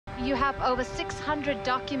You have over 600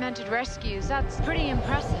 documented rescues. That's pretty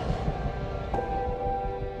impressive.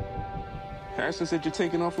 Harrison said you're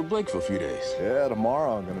taking off with Blake for a few days. Yeah,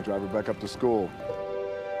 tomorrow I'm gonna drive her back up to school.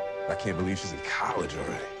 I can't believe she's in college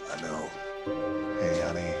already. I know. Hey,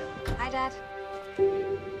 honey. Hi, Dad.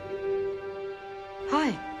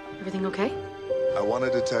 Hi. Everything okay? I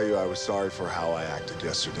wanted to tell you I was sorry for how I acted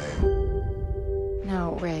yesterday.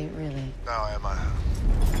 No, Ray, really. No, Emma.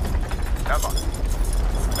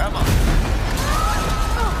 Emma!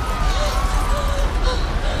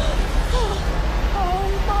 Oh,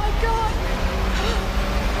 my God!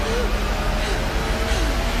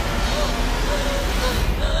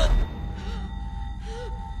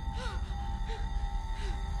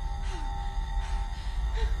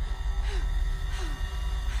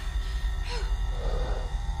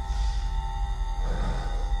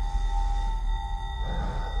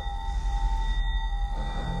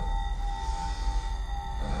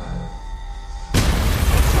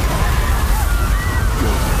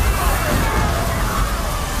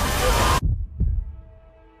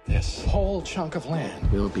 This whole chunk of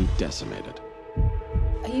land will be decimated.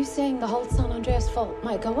 Are you saying the whole San Andreas Fault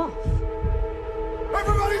might go off?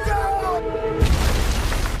 Everybody down!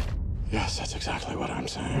 Yes, that's exactly what I'm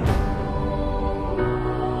saying.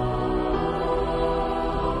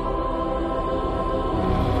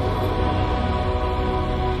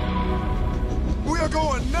 We are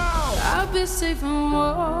going now! I'd be safe and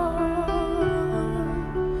warm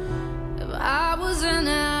if I was an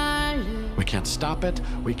island. We can't stop it.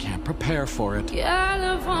 We can't prepare for it.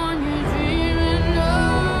 California dreaming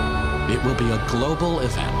of. It will be a global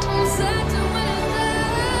event. Set to win it.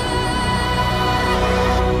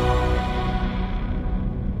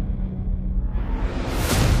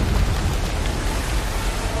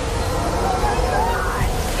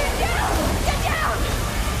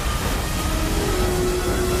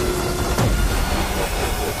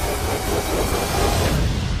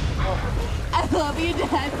 I love you,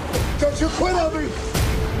 Dad. Don't you quit on me!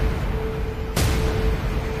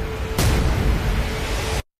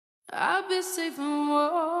 I'll be safe and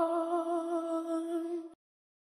warm.